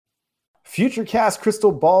Futurecast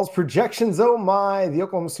crystal balls projections. Oh my, the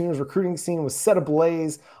Oklahoma Sooners recruiting scene was set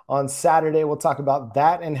ablaze on Saturday. We'll talk about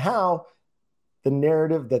that and how the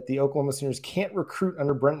narrative that the Oklahoma Sooners can't recruit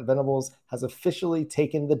under Brent Venables has officially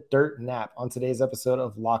taken the dirt nap on today's episode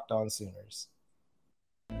of Locked On Sooners.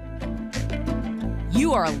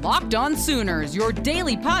 You are Locked On Sooners, your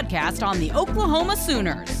daily podcast on the Oklahoma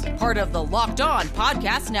Sooners, part of the Locked On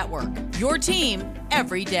Podcast Network, your team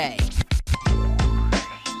every day.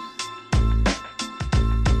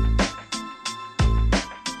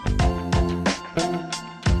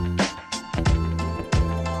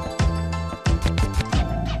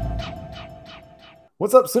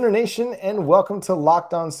 What's up, Sooner Nation, and welcome to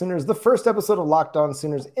Locked On Sooners, the first episode of Locked On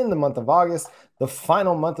Sooners in the month of August, the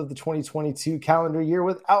final month of the 2022 calendar year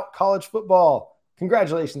without college football.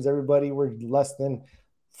 Congratulations, everybody. We're less than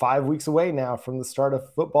 5 weeks away now from the start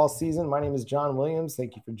of football season. My name is John Williams.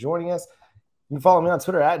 Thank you for joining us. You can follow me on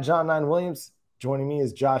Twitter at John9Williams. Joining me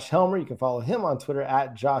is Josh Helmer. You can follow him on Twitter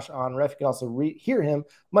at JoshOnRef. You can also hear him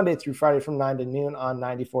Monday through Friday from 9 to noon on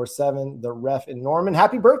 94.7 The Ref in Norman.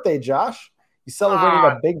 Happy birthday, Josh. You celebrated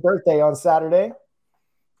a big birthday on Saturday.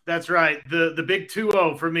 That's right. The big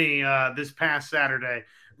 2-0 for me this past Saturday.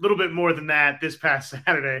 A little bit more than that this past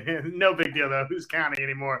Saturday. No big deal, though. Who's counting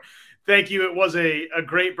anymore? Thank you. It was a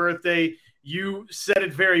great birthday. You said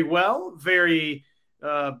it very well, very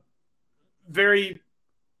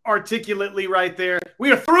articulately right there.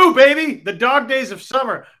 We are through, baby. The dog days of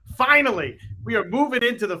summer. Finally, we are moving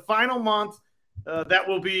into the final month that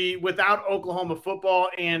will be without Oklahoma football.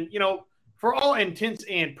 And, you know, for all intents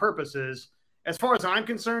and purposes, as far as I'm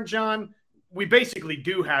concerned, John, we basically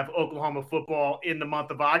do have Oklahoma football in the month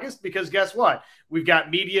of August because guess what? We've got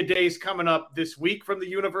media days coming up this week from the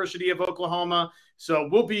University of Oklahoma. So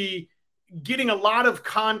we'll be getting a lot of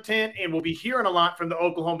content and we'll be hearing a lot from the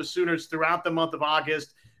Oklahoma Sooners throughout the month of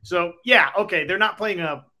August. So, yeah, okay, they're not playing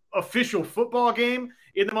a official football game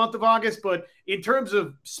in the month of August, but in terms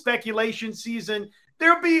of speculation season,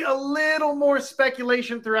 there'll be a little more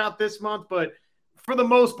speculation throughout this month, but for the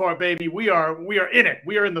most part, baby, we are in it.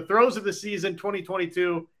 We are in the throes of the season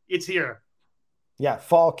 2022. It's here. Yeah,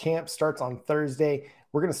 fall camp starts on Thursday.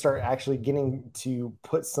 We're going to start actually getting to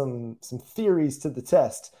put some theories to the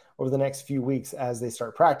test over the next few weeks as they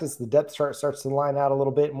start practice. The depth chart starts to line out a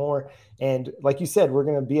little bit more. And like you said, we're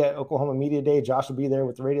going to be at Oklahoma Media Day. Josh will be there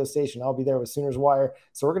with the radio station. I'll be there with Sooners Wire.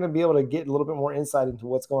 So we're going to be able to get a little bit more insight into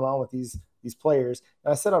what's going on with these players.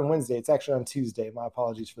 And I said on Wednesday, it's actually on Tuesday. My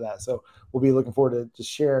apologies for that. So we'll be looking forward to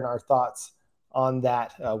just sharing our thoughts on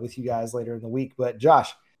that with you guys later in the week. But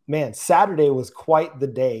Josh, man, Saturday was quite the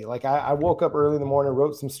day. Like I woke up early in the morning,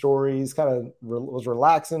 wrote some stories, kind of was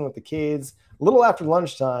relaxing with the kids. A little after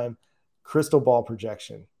lunchtime, crystal ball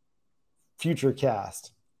projection,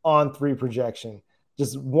 Futurecast, On3 projection,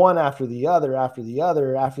 just one after the other. After the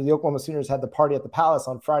Oklahoma Sooners had the party at the Palace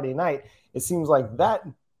on Friday night, it seems like that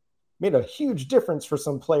made a huge difference for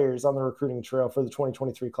some players on the recruiting trail for the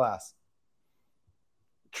 2023 class.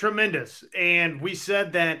 Tremendous. And we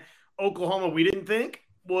said that Oklahoma, we didn't think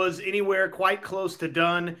was anywhere quite close to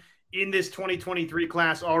done in this 2023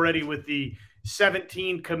 class already with the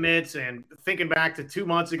 17 commits, and thinking back to 2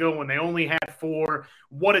 months ago when they only had 4,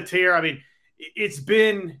 what a tear. I mean, it's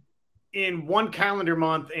been in one calendar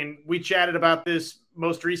month, and we chatted about this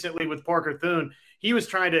most recently with Parker Thune. He's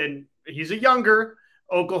a younger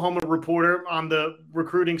Oklahoma reporter on the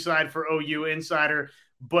recruiting side for OU Insider,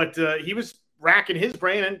 but he was racking his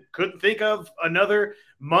brain and couldn't think of another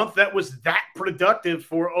month that was that productive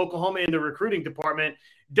for Oklahoma in the recruiting department.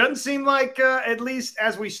 Doesn't seem like, at least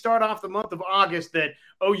as we start off the month of August, that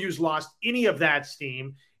OU's lost any of that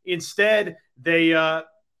steam. Instead, they,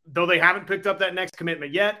 though they haven't picked up that next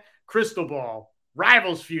commitment yet, crystal ball,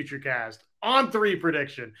 Rivals Futurecast, On3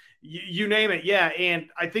 prediction, you name it. Yeah, and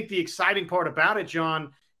I think the exciting part about it,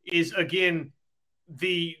 John, is, again,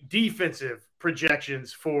 the defensive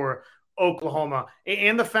projections for Oklahoma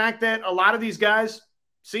and the fact that a lot of these guys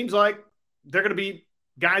seems like they're going to be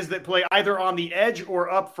guys that play either on the edge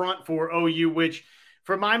or up front for OU, which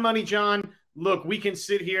for my money, John, look, we can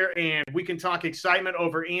sit here and we can talk excitement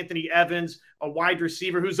over Anthony Evans, a wide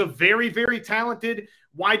receiver who's a very, very talented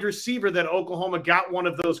wide receiver that Oklahoma got one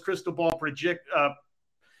of those crystal ball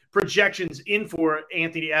projections in for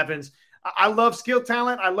Anthony Evans. I love skill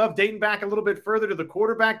talent. I love dating back a little bit further to the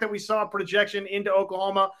quarterback that we saw a projection into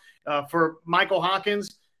Oklahoma for Michael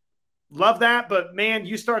Hawkins. Love that, but man,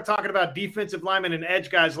 you start talking about defensive linemen and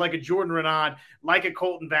edge guys like a Jordan Renaud, like a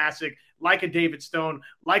Colton Vasek, like a David Stone,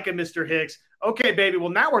 like a Mr. Hicks. Okay, baby, well,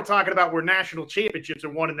 now we're talking about where national championships are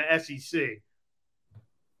won in the SEC.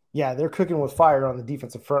 Yeah, they're cooking with fire on the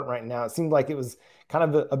defensive front right now. It seemed like it was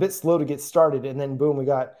kind of a bit slow to get started. And then boom, we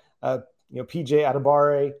got PJ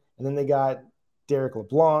Adebawore, and then they got Derek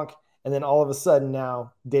LeBlanc, and then all of a sudden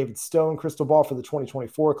now David Stone, crystal ball for the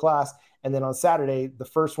 2024 class. And then on Saturday, the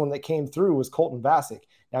first one that came through was Colton Vasek.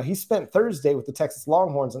 Now he spent Thursday with the Texas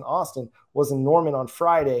Longhorns in Austin, was in Norman on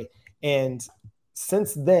Friday. And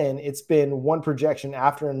since then, it's been one projection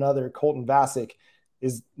after another. Colton Vasek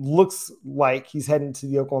looks like he's heading to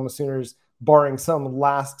the Oklahoma Sooners, barring some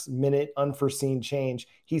last-minute unforeseen change.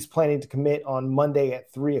 He's planning to commit on Monday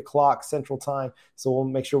at 3 o'clock Central Time, so we'll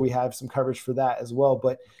make sure we have some coverage for that as well.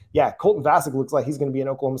 But, yeah, Colton Vasek looks like he's going to be an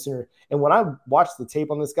Oklahoma Sooner. And when I watch the tape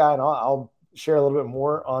on this guy, and I'll share a little bit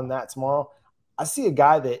more on that tomorrow, I see a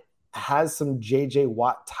guy that has some J.J.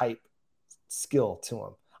 Watt-type skill to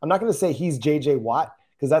him. I'm not going to say he's J.J. Watt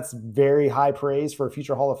because that's very high praise for a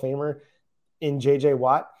future Hall of Famer in J.J.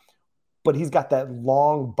 Watt. But he's got that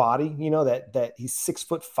long body, that he's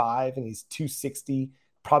 6'5" and he's 260,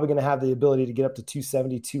 probably going to have the ability to get up to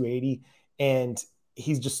 270, 280. And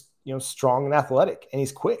he's just, strong and athletic, and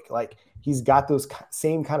he's quick. Like, he's got those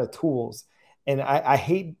same kind of tools. And I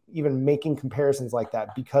hate even making comparisons like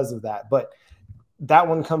that because of that. But that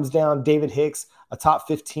one comes down. David Hicks, a top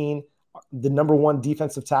 15, the number one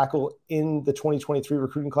defensive tackle in the 2023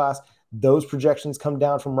 recruiting class. Those projections come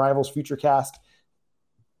down from Rivals Futurecast.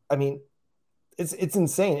 I mean, it's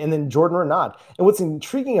insane. And then Jordan Renaud. And what's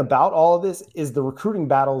intriguing about all of this is the recruiting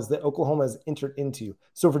battles that Oklahoma has entered into.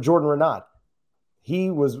 So for Jordan Renaud, he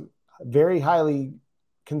was very highly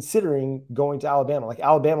considering going to Alabama. Like,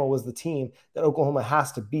 Alabama was the team that Oklahoma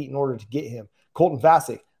has to beat in order to get him. Colton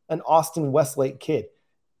Vasek, an Austin Westlake kid.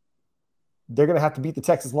 They're going to have to beat the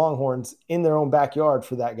Texas Longhorns in their own backyard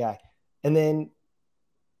for that guy. And then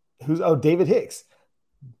David Hicks.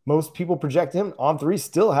 Most people project him on 3,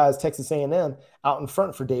 still has Texas A&M out in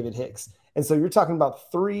front for David Hicks. And so you're talking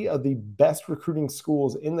about 3 of the best recruiting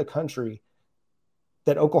schools in the country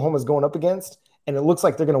that Oklahoma is going up against. And it looks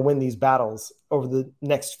like they're going to win these battles over the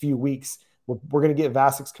next few weeks. We're going to get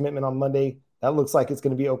Vasek's commitment on Monday. That looks like it's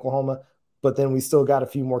going to be Oklahoma. But then we still got a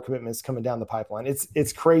few more commitments coming down the pipeline.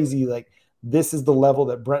 It's crazy. Like, this is the level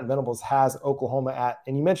that Brent Venables has Oklahoma at.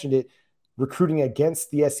 And you mentioned it, recruiting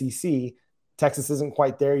against the SEC. Texas isn't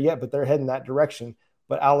quite there yet, but they're heading that direction.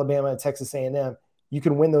 But Alabama and Texas A&M, you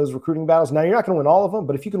can win those recruiting battles. Now, you're not going to win all of them,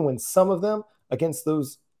 but if you can win some of them against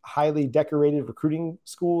those highly decorated recruiting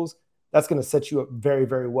schools, that's going to set you up very,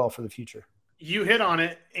 very well for the future. You hit on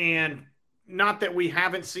it, and not that we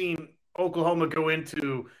haven't seen Oklahoma go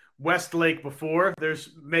into Westlake before. There's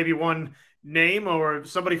maybe one name or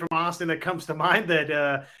somebody from Austin that comes to mind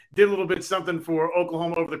that did a little bit something for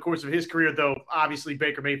Oklahoma over the course of his career, though obviously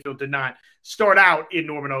Baker Mayfield did not start out in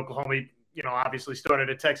Norman, Oklahoma. He, obviously started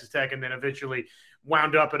at Texas Tech and then eventually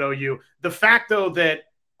wound up at OU. The fact, though, that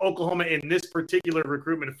Oklahoma in this particular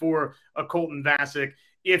recruitment for a Colton Vasek,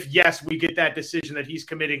 if yes, we get that decision that he's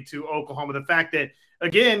committing to Oklahoma, the fact that,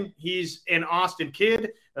 again, he's an Austin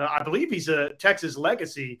kid, I believe he's a Texas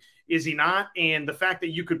legacy, is he not? And the fact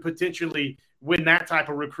that you could potentially win that type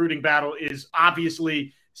of recruiting battle is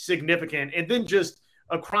obviously significant. And then just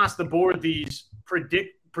across the board, these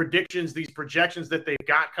predictions, these projections that they've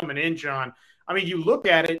got coming in, John. I mean, you look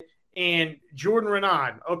at it, and Jordan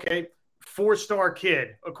Renaud, okay, 4-star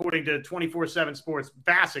kid, according to 24/7 Sports.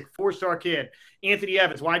 Vasek, 4-star kid. Anthony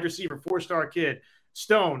Evans, wide receiver, 4-star kid.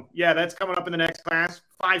 Stone, yeah, that's coming up in the next class,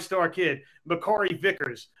 5-star kid. Makari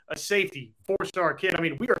Vickers, a safety, 4-star kid. I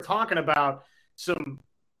mean, we are talking about some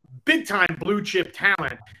big-time blue-chip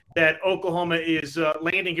talent that Oklahoma is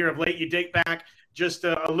landing here of late. You date back just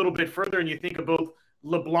a little bit further, and you think of both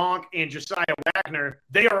LeBlanc and Josiah Wagner.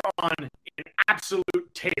 They are on an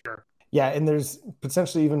absolute tear. Yeah, and there's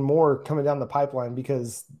potentially even more coming down the pipeline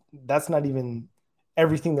because that's not even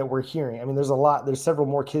everything that we're hearing. I mean, there's several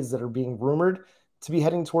more kids that are being rumored to be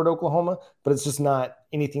heading toward Oklahoma, but it's just not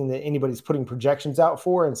anything that anybody's putting projections out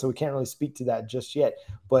for, and so we can't really speak to that just yet.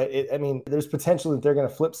 But there's potential that they're going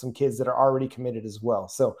to flip some kids that are already committed as well.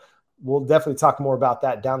 So we'll definitely talk more about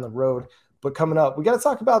that down the road. But coming up, we got to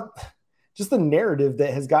talk about just the narrative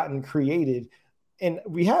that has gotten created, and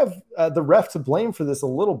we have the ref to blame for this a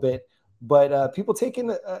little bit, but people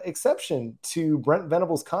taking exception to Brent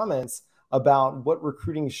Venables' comments about what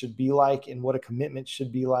recruiting should be like and what a commitment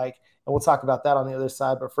should be like. And we'll talk about that on the other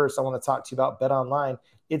side. But first, I want to talk to you about BetOnline.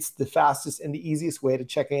 It's the fastest and the easiest way to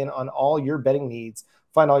check in on all your betting needs.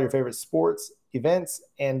 Find all your favorite sports, events,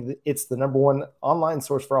 and it's the number one online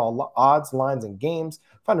source for all odds, lines, and games.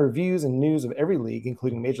 Find reviews and news of every league,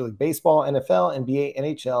 including Major League Baseball, NFL, NBA,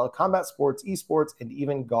 NHL, combat sports, esports, and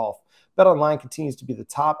even golf. BetOnline continues to be the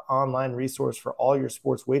top online resource for all your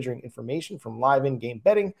sports wagering information, from live in-game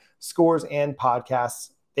betting, scores, and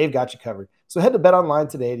podcasts. They've got you covered. So head to BetOnline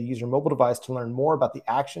today to use your mobile device to learn more about the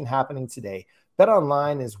action happening today.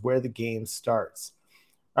 BetOnline is where the game starts.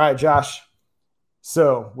 All right, Josh.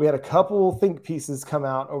 So we had a couple think pieces come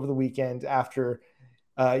out over the weekend after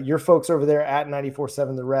your folks over there at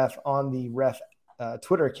 94.7 The Ref on the Ref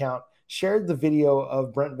Twitter account shared the video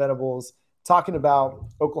of Brent Venables talking about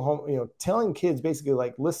Oklahoma, telling kids basically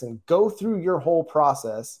like, listen, go through your whole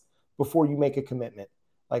process before you make a commitment.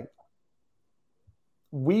 Like,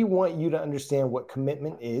 we want you to understand what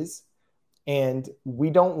commitment is, and we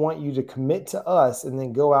don't want you to commit to us and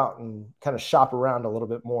then go out and kind of shop around a little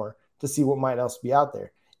bit more to see what might else be out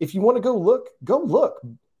there. If you want to go look.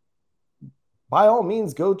 By all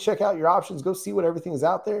means, go check out your options, go see what everything is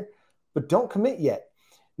out there, but don't commit yet.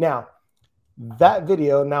 Now, that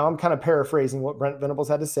video, now I'm kind of paraphrasing what Brent Venables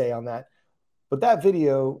had to say on that, but that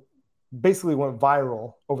video basically went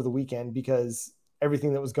viral over the weekend because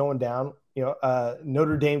everything that was going down,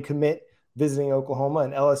 Notre Dame commit visiting Oklahoma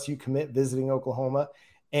and LSU commit visiting Oklahoma,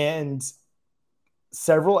 and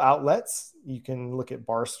several outlets. You can look at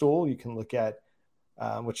Barstool, you can look at,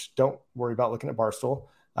 which don't worry about looking at Barstool.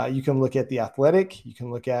 You can look at The Athletic. You can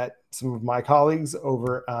look at some of my colleagues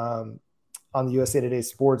over on the USA Today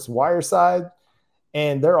Sports Wire side,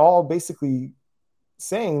 and they're all basically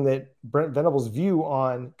saying that Brent Venables' view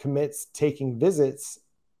on commits taking visits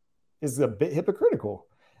is a bit hypocritical.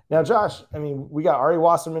 Now, Josh, I mean, we got Ari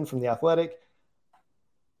Wasserman from The Athletic.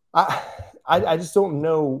 I just don't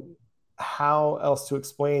know how else to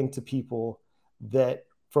explain to people that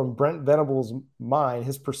from Brent Venables' mind,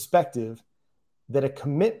 his perspective, that a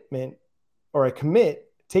commitment or a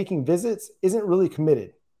commit taking visits isn't really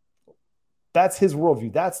committed. That's his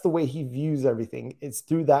worldview. That's the way he views everything. It's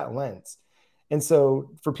through that lens. And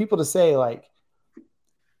so for people to say like,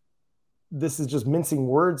 this is just mincing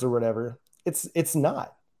words or whatever, it's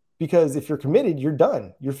not. Because if you're committed, you're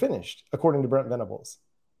done. You're finished, according to Brent Venables.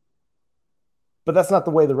 But that's not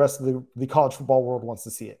the way the rest of the college football world wants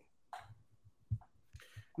to see it.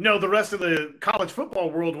 No, the rest of the college football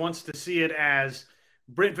world wants to see it as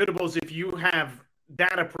Brent Venables. If you have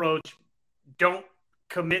that approach, don't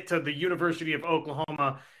commit to the University of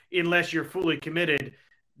Oklahoma unless you're fully committed,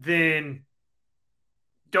 then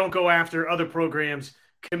don't go after other programs'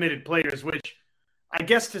 committed players, which I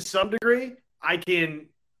guess to some degree I can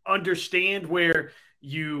understand where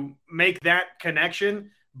you make that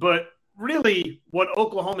connection. But really what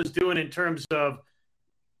Oklahoma is doing in terms of,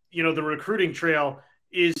 the recruiting trail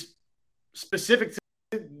is specific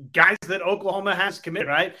to guys that Oklahoma has committed,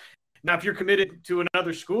 right? Now, if you're committed to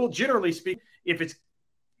another school, generally speaking, I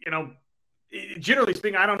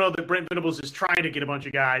don't know that Brent Venables is trying to get a bunch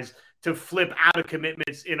of guys to flip out of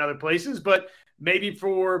commitments in other places, but maybe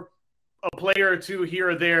for a player or two here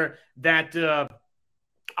or there, that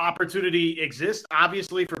opportunity exists.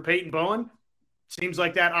 Obviously, for Peyton Bowen, seems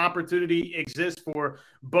like that opportunity exists for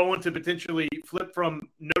Bowen to potentially flip from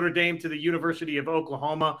Notre Dame to the University of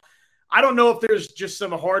Oklahoma. I don't know if there's just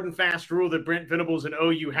some hard and fast rule that Brent Venables and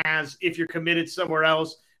OU has. If you're committed somewhere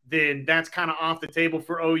else, then that's kind of off the table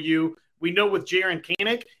for OU. We know with Jaren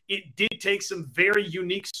Kanak, it did take some very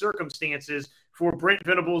unique circumstances for Brent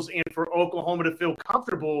Venables and for Oklahoma to feel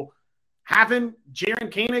comfortable having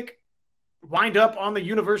Jaren Kanak wind up on the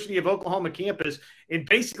University of Oklahoma campus. And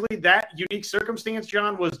basically that unique circumstance,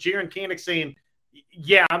 John, was Jaren Kanak saying,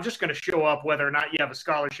 yeah, I'm just going to show up whether or not you have a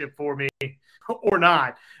scholarship for me or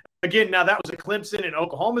not. Again, now that was a Clemson and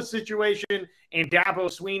Oklahoma situation and Dabo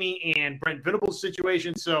Swinney and Brent Venables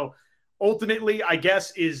situation. So ultimately, I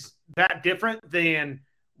guess, is that different than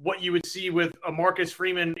what you would see with a Marcus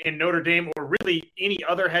Freeman in Notre Dame or really any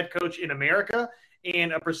other head coach in America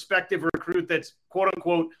and a prospective recruit that's quote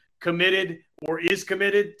unquote committed or is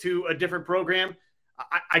committed to a different program?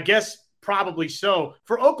 I guess probably so.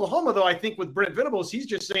 For Oklahoma, though, I think with Brent Venables, he's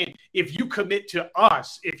just saying, if you commit to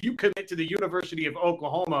us, if you commit to the University of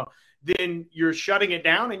Oklahoma, then you're shutting it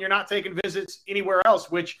down and you're not taking visits anywhere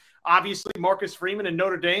else, which obviously Marcus Freeman and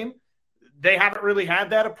Notre Dame, they haven't really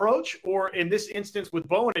had that approach. Or in this instance with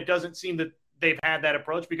Bowen, it doesn't seem that they've had that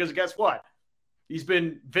approach because guess what? He's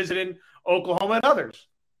been visiting Oklahoma and others.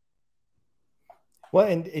 Well,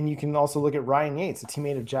 and you can also look at Ryan Yates, a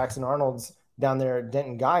teammate of Jackson Arnold's down there at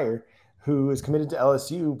Denton Guyer, who is committed to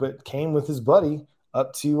LSU, but came with his buddy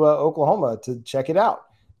up to Oklahoma to check it out.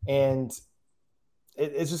 And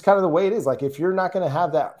it's just kind of the way it is. Like, if you're not going to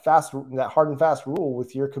have that hard and fast rule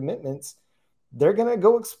with your commitments, they're going to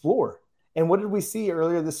go explore. And what did we see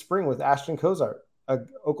earlier this spring with Ashton Kozart, a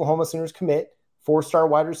Oklahoma Sooners commit, 4-star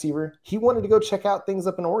wide receiver? He wanted to go check out things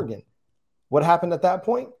up in Oregon. What happened at that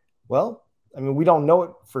point? Well, I mean, we don't know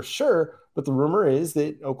it for sure, but the rumor is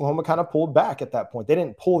that Oklahoma kind of pulled back at that point. They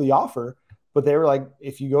didn't pull the offer, but they were like,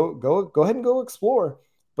 if you go ahead and go explore.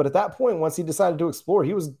 But at that point, once he decided to explore,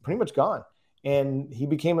 he was pretty much gone. And he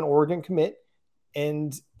became an Oregon commit.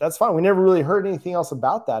 And that's fine. We never really heard anything else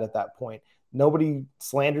about that at that point. Nobody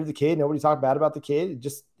slandered the kid. Nobody talked bad about the kid.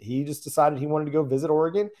 He just decided he wanted to go visit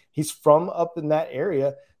Oregon. He's from up in that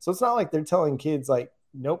area. So it's not like they're telling kids like,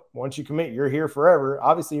 nope, once you commit, you're here forever.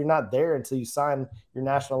 Obviously, you're not there until you sign your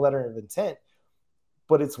national letter of intent.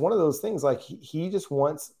 But it's one of those things like he just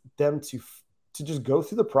wants them to just go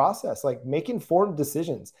through the process, like make informed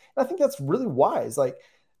decisions. And I think that's really wise. Like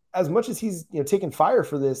as much as he's taking fire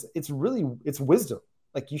for this, it's wisdom.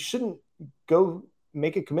 Like you shouldn't go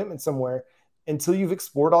make a commitment somewhere until you've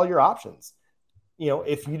explored all your options.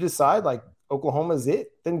 If you decide like Oklahoma is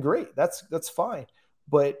it, then great. That's fine.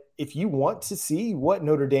 But if you want to see what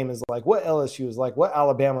Notre Dame is like, what LSU is like, what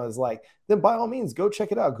Alabama is like, then by all means, go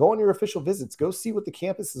check it out. Go on your official visits. Go see what the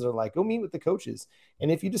campuses are like. Go meet with the coaches.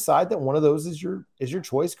 And if you decide that one of those is your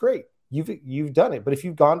choice, great. You've done it. But if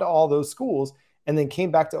you've gone to all those schools and then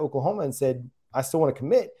came back to Oklahoma and said, I still want to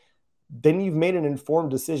commit, then you've made an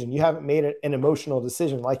informed decision. You haven't made an emotional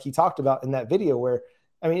decision like he talked about in that video where,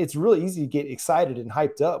 I mean, it's really easy to get excited and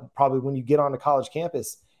hyped up probably when you get on a college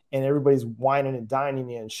campus and everybody's whining and dining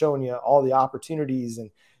you and showing you all the opportunities.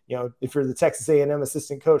 And, if you're the Texas A&M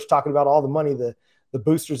assistant coach talking about all the money the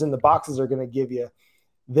boosters in the boxes are going to give you,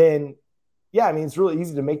 then, yeah, I mean, it's really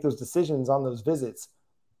easy to make those decisions on those visits.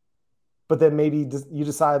 But then maybe you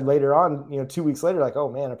decide later on, 2 weeks later, like,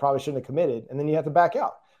 oh, man, I probably shouldn't have committed. And then you have to back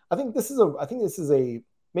out. I think this is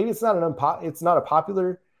maybe it's not a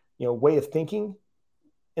popular, way of thinking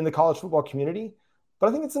in the college football community, but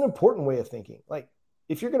I think it's an important way of thinking. Like,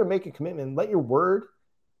 if you're going to make a commitment, let your word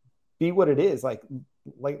be what it is. Like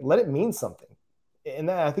let it mean something. And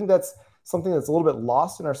I think that's something that's a little bit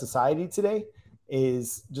lost in our society today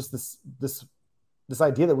is just this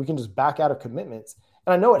idea that we can just back out of commitments.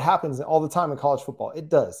 And I know it happens all the time in college football. It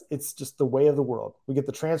does. It's just the way of the world. We get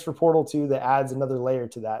the transfer portal too that adds another layer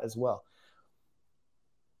to that as well.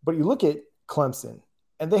 But you look at Clemson,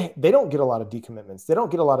 and they don't get a lot of decommitments. They don't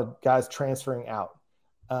get a lot of guys transferring out.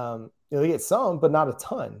 They get some, but not a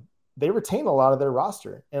ton. They retain a lot of their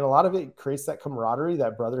roster, and a lot of it creates that camaraderie,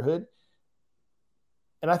 that brotherhood.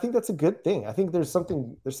 And I think that's a good thing. I think there's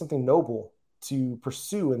something noble to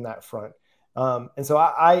pursue in that front. And so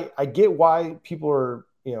I get why people are,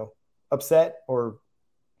 upset or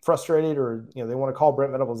frustrated or, they want to call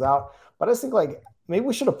Brent Venables out. But I just think like maybe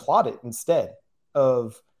we should applaud it instead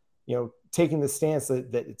of, taking the stance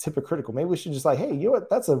that it's hypocritical. Maybe we should just like, hey, you know what?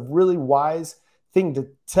 That's a really wise thing to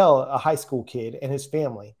tell a high school kid and his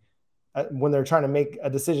family when they're trying to make a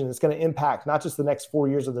decision that's going to impact not just the next 4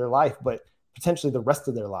 years of their life, but potentially the rest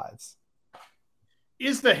of their lives.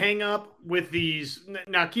 Is the hang up with these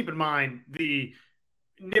now? Keep in mind the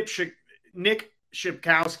Nick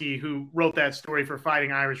Shipkowski, who wrote that story for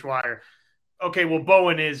Fighting Irish Wire. Okay, well,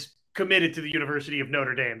 Bowen is committed to the University of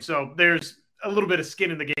Notre Dame, so there's a little bit of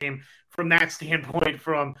skin in the game from that standpoint.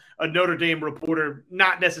 From a Notre Dame reporter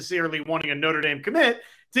not necessarily wanting a Notre Dame commit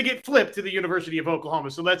to get flipped to the University of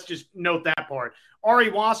Oklahoma. So let's just note that part.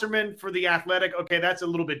 Ari Wasserman for The Athletic. Okay, that's a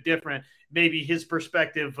little bit different. Maybe his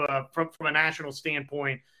perspective from a national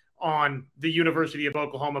standpoint on the University of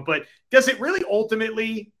Oklahoma. But does it really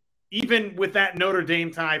ultimately, even with that Notre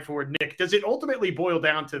Dame tie for Nick, does it ultimately boil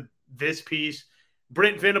down to this piece?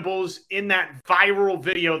 Brent Venables in that viral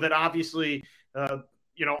video that obviously,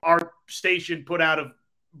 our station put out of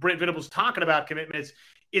Brent Venables talking about commitments.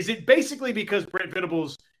 Is it basically because Brent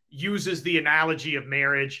Venables uses the analogy of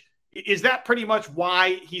marriage? Is that pretty much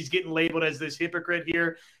why he's getting labeled as this hypocrite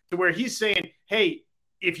here, to where he's saying, hey,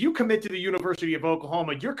 if you commit to the University of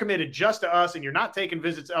Oklahoma, you're committed just to us and you're not taking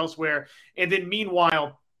visits elsewhere. And then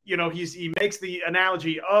meanwhile, he makes the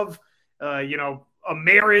analogy of, a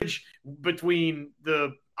marriage between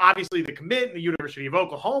obviously the commit and the University of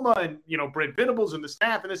Oklahoma and, Brent Venables and the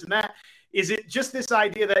staff and this and that. Is it just this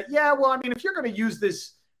idea that, yeah, well, I mean, if you're going to use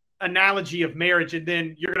this analogy of marriage and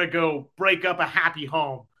then you're going to go break up a happy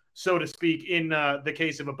home, so to speak, in the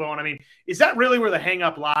case of a Bowen, I mean, is that really where the hang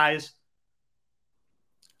up lies?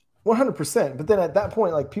 100%. But then at that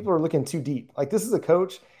point, like, people are looking too deep. Like, this is a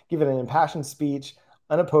coach giving an impassioned speech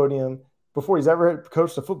on a podium before he's ever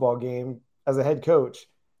coached a football game as a head coach.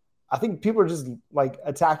 I think people are just like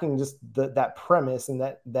attacking just that premise and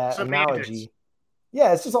that analogy.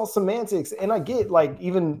 Yeah, it's just all semantics. And I get like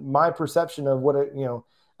even my perception of what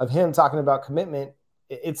of him talking about commitment,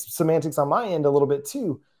 it's semantics on my end a little bit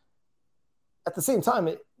too. At the same time,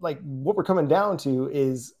 what we're coming down to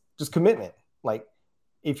is just commitment. Like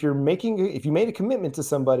if you made a commitment to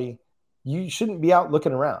somebody, you shouldn't be out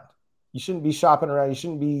looking around. You shouldn't be shopping around. You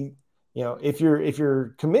shouldn't be, if you're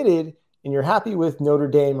committed and you're happy with Notre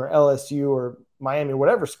Dame or LSU or Miami or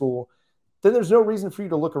whatever school, then there's no reason for you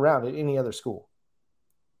to look around at any other school.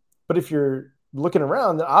 But if you're looking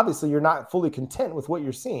around, then obviously you're not fully content with what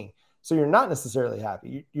you're seeing. So you're not necessarily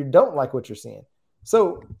happy. You don't like what you're seeing.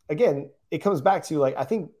 So again, it comes back to I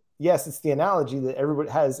think, yes, it's the analogy that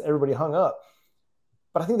everybody hung up,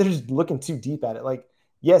 but I think they're just looking too deep at it.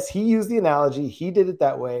 Yes, he used the analogy. He did it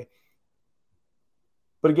that way.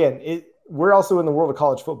 But again, we're also in the world of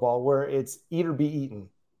college football where it's eat or be eaten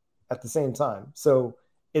at the same time. So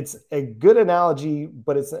it's a good analogy,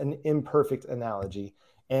 but it's an imperfect analogy.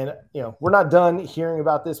 And, we're not done hearing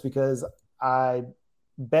about this because I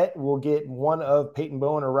bet we'll get one of Peyton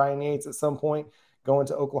Bowen or Ryan Yates at some point going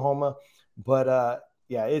to Oklahoma. But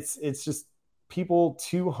it's just people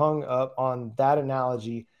too hung up on that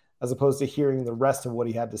analogy as opposed to hearing the rest of what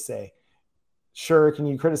he had to say. Sure, can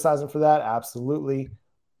you criticize him for that? Absolutely.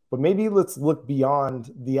 But maybe let's look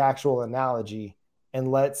beyond the actual analogy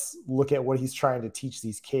and let's look at what he's trying to teach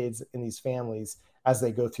these kids and these families as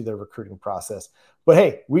they go through their recruiting process. But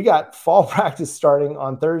hey, we got fall practice starting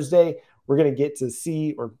on Thursday. We're going to get to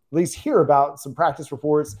see or at least hear about some practice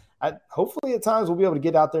reports. Hopefully at times we'll be able to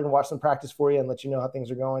get out there and watch some practice for you and let you know how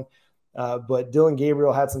things are going. But Dillon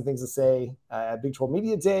Gabriel had some things to say at Big 12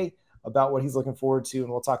 Media Day about what he's looking forward to. And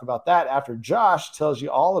we'll talk about that after Josh tells you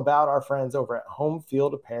all about our friends over at Home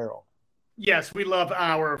Field Apparel. Yes, we love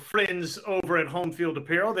our friends over at Home Field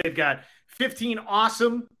Apparel. They've got 15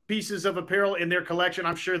 awesome pieces of apparel in their collection.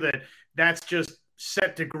 I'm sure that that's just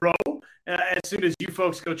set to grow as soon as you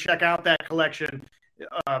folks go check out that collection.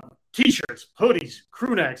 T-shirts, hoodies,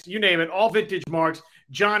 crew necks, you name it, all vintage marks.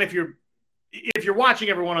 John, if you're watching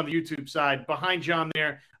everyone on the YouTube side, behind John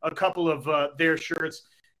there, a couple of their shirts.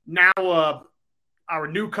 Now our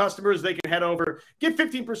new customers, they can head over, get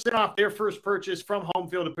 15% off their first purchase from Home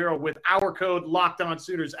Field Apparel with our code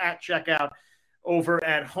LOCKEDONSooners at checkout over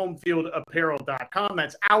at homefieldapparel.com.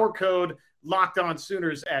 That's our code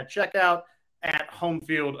LOCKEDONSooners at checkout at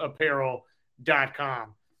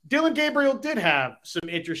homefieldapparel.com. Dillon Gabriel did have some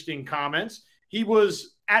interesting comments. He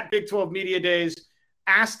was at Big 12 Media Days,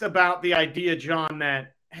 asked about the idea, John,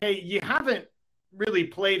 that, hey, you haven't really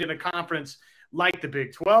played in a conference like the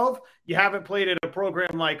Big 12. You haven't played at a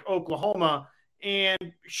program like Oklahoma.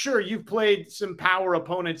 And sure, you've played some power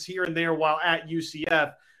opponents here and there while at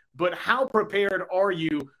UCF, but how prepared are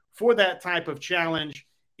you for that type of challenge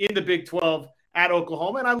in the Big 12 at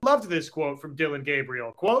Oklahoma? And I loved this quote from Dillon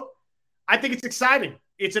Gabriel. Quote, I think it's exciting.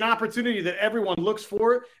 It's an opportunity that everyone looks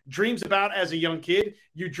for, dreams about as a young kid.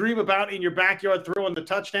 You dream about in your backyard throwing the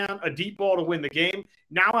touchdown, a deep ball to win the game.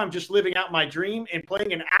 Now I'm just living out my dream and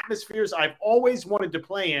playing in atmospheres I've always wanted to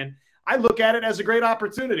play in. I look at it as a great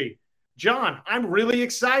opportunity. John, I'm really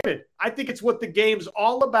excited. I think it's what the game's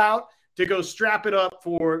all about, to go strap it up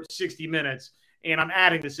for 60 minutes. And I'm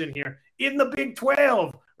adding this in here, in the Big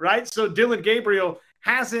 12, right? So Dillon Gabriel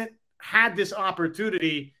hasn't had this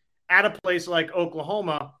opportunity at a place like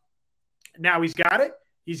Oklahoma. Now he's got it.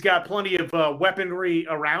 He's got plenty of weaponry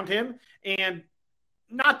around him. And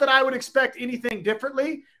not that I would expect anything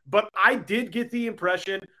differently, but I did get the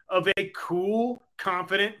impression of a cool,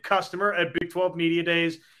 confident customer at Big 12 Media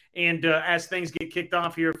Days. And as things get kicked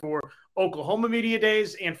off here for Oklahoma Media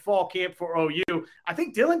Days and fall camp for OU, I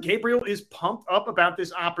think Dillon Gabriel is pumped up about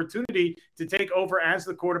this opportunity to take over as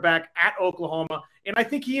the quarterback at Oklahoma. And I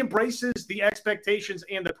think he embraces the expectations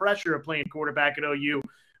and the pressure of playing quarterback at OU,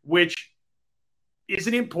 which is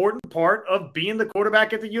an important part of being the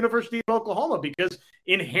quarterback at the University of Oklahoma, because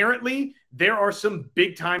inherently there are some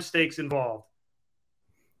big time stakes involved.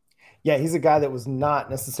 Yeah, he's a guy that was not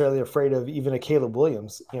necessarily afraid of even a Caleb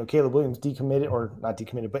Williams. Caleb Williams decommitted, or not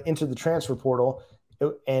decommitted, but entered the transfer portal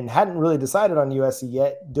and hadn't really decided on USC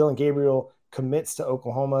yet. Dillon Gabriel commits to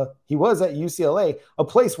Oklahoma. He was at UCLA, a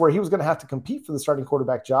place where he was going to have to compete for the starting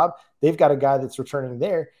quarterback job. They've got a guy that's returning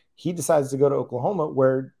there. He decides to go to Oklahoma,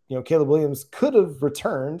 where Caleb Williams could have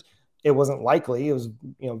returned. It wasn't likely. It was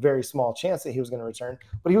very small chance that he was going to return,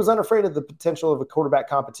 but he was unafraid of the potential of a quarterback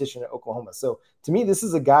competition at Oklahoma. So to me, this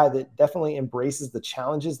is a guy that definitely embraces the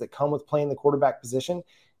challenges that come with playing the quarterback position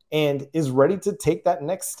and is ready to take that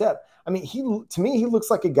next step. I mean, to me, he looks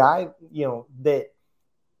like a guy, that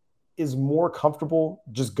is more comfortable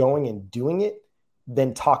just going and doing it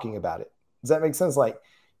than talking about it. Does that make sense? Like,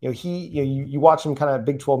 you watch him kind of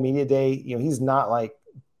Big 12 Media Day, he's not like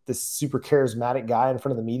this super charismatic guy in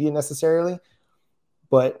front of the media necessarily,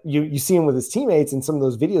 but you see him with his teammates in some of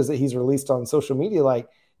those videos that he's released on social media. Like,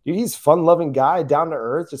 dude, he's fun-loving guy, down to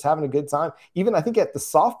earth, just having a good time. Even I think at the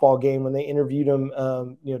softball game when they interviewed him,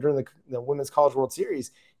 during the Women's College World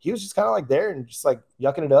Series, he was just kind of like there and just like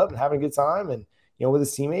yucking it up and having a good time, and with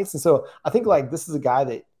his teammates. And so I think like this is a guy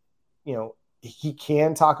that he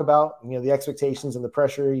can talk about the expectations and the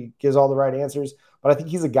pressure. He gives all the right answers, but I think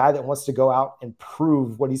he's a guy that wants to go out and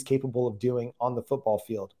prove what he's capable of doing on the football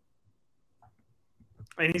field.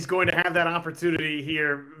 And he's going to have that opportunity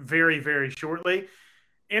here very, very shortly.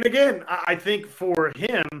 And again, I think for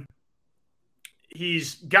him,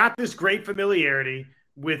 he's got this great familiarity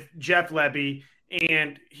with Jeff Lebby,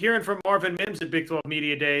 and hearing from Marvin Mims at Big 12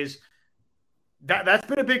 Media Days, that's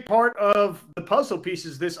been a big part of the puzzle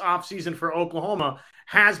pieces this offseason for Oklahoma,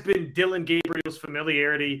 has been Dillon Gabriel's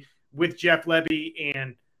familiarity with Jeff Lebby.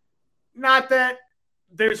 And not that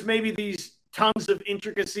there's maybe these tons of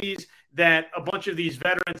intricacies that a bunch of these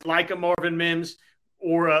veterans like a Marvin Mims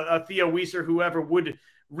or a Theo Weiser, whoever, would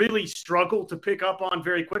really struggle to pick up on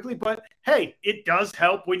very quickly. But hey, it does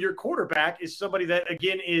help when your quarterback is somebody that,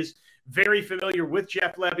 again, is very familiar with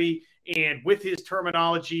Jeff Lebby and with his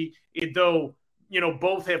terminology. Though,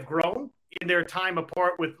 both have grown in their time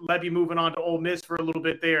apart, with Lebby moving on to Ole Miss for a little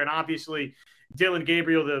bit there. And obviously Dillon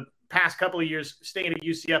Gabriel, the past couple of years staying at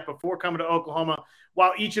UCF before coming to Oklahoma,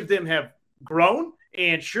 while each of them have grown.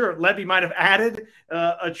 And sure, Lebby might have added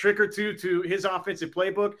a trick or two to his offensive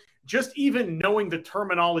playbook. Just even knowing the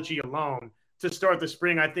terminology alone to start the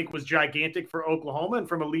spring, I think, was gigantic for Oklahoma. And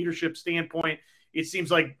from a leadership standpoint, it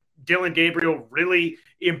seems like Dillon Gabriel really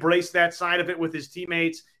embraced that side of it with his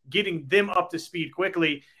teammates, getting them up to speed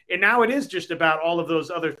quickly. And now it is just about all of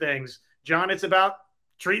those other things. John, it's about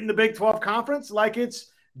treating the Big 12 Conference like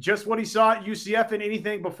it's just what he saw at UCF and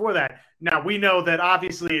anything before that. Now, we know that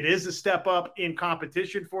obviously it is a step up in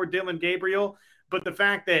competition for Dillon Gabriel, but the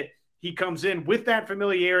fact that he comes in with that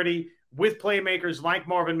familiarity with playmakers like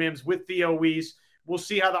Marvin Mims, with Theo Weiss, we'll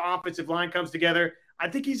see how the offensive line comes together. I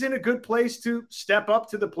think he's in a good place to step up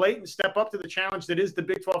to the plate and step up to the challenge that is the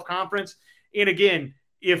Big 12 Conference. And again,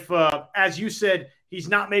 if, as you said, he's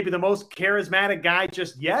not maybe the most charismatic guy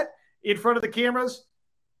just yet in front of the cameras,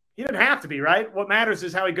 he didn't have to be, right? What matters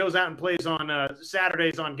is how he goes out and plays on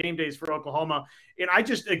Saturdays, on game days for Oklahoma. And I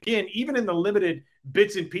just, again, even in the limited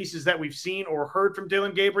bits and pieces that we've seen or heard from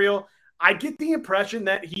Dillon Gabriel, I get the impression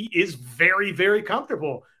that he is very, very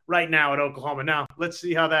comfortable right now at Oklahoma. Now, let's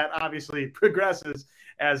see how that obviously progresses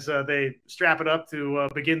as they strap it up to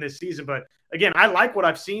begin this season. But again, I like what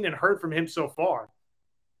I've seen and heard from him so far.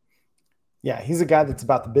 Yeah, he's a guy that's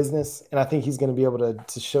about the business, and I think he's going to be able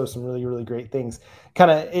to show some really, really great things.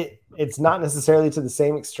 It's not necessarily to the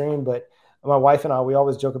same extreme, but my wife and I, we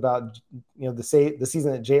always joke about, the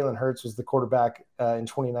season that Jalen Hurts was the quarterback in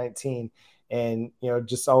 2019, and,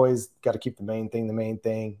 just always got to keep the main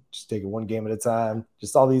thing, just take it one game at a time.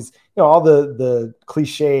 Just all these, all the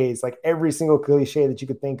cliches, like every single cliche that you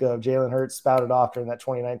could think of, Jalen Hurts spouted off during that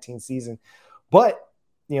 2019 season. But,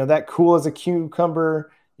 that cool as a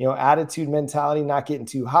cucumber, attitude, mentality, not getting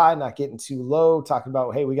too high, not getting too low, talking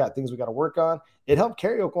about, hey, we got things we got to work on. It helped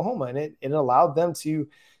carry Oklahoma, and it allowed them to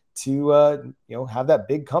have that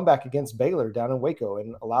big comeback against Baylor down in Waco,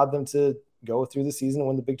 and allowed them to go through the season and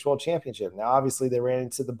win the Big 12 championship. Now, obviously, they ran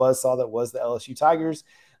into the buzzsaw that was the LSU Tigers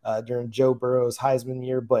during Joe Burrow's Heisman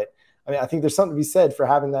year. But I mean, I think there's something to be said for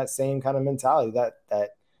having that same kind of mentality that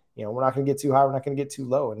we're not going to get too high, we're not going to get too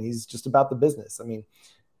low, and he's just about the business. I mean,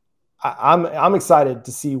 I'm excited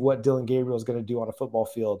to see what Dillon Gabriel is going to do on a football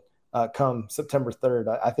field come September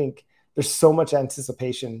 3rd. I think there's so much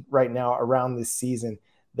anticipation right now around this season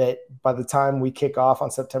that by the time we kick off on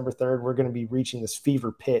September 3rd, we're going to be reaching this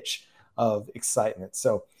fever pitch of excitement.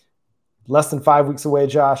 So less than 5 weeks away,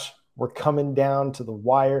 Josh. We're coming down to the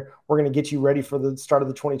wire. We're going to get you ready for the start of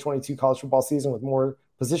the 2022 college football season with more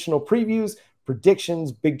positional previews,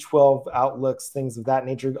 predictions, Big 12 outlooks, things of that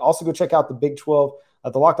nature. Also, go check out the Big 12,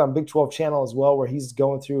 the Locked On Big 12 channel as well, where he's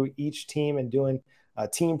going through each team and doing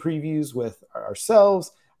team previews with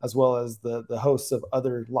ourselves, as well as the hosts of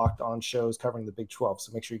other Locked On shows covering the Big 12.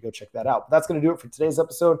 So make sure you go check that out. But that's going to do it for today's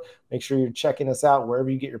episode. Make sure you're checking us out wherever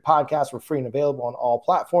you get your podcasts. We're free and available on all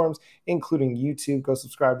platforms, including YouTube. Go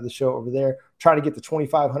subscribe to the show over there. Try to get to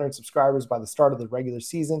 2,500 subscribers by the start of the regular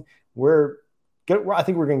season. I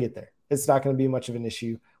think we're going to get there. It's not going to be much of an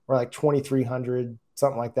issue. We're like 2,300,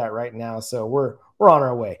 something like that right now. So we're on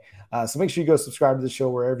our way. So make sure you go subscribe to the show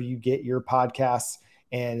wherever you get your podcasts.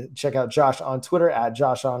 And check out Josh on Twitter at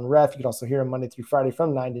JoshOnRef. You can also hear him Monday through Friday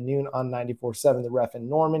from 9 to noon on 94.7 The Ref in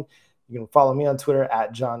Norman. You can follow me on Twitter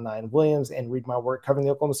at John9Williams and read my work covering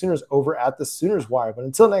the Oklahoma Sooners over at the Sooners Wire. But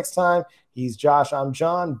until next time, he's Josh, I'm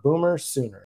John, Boomer Sooner.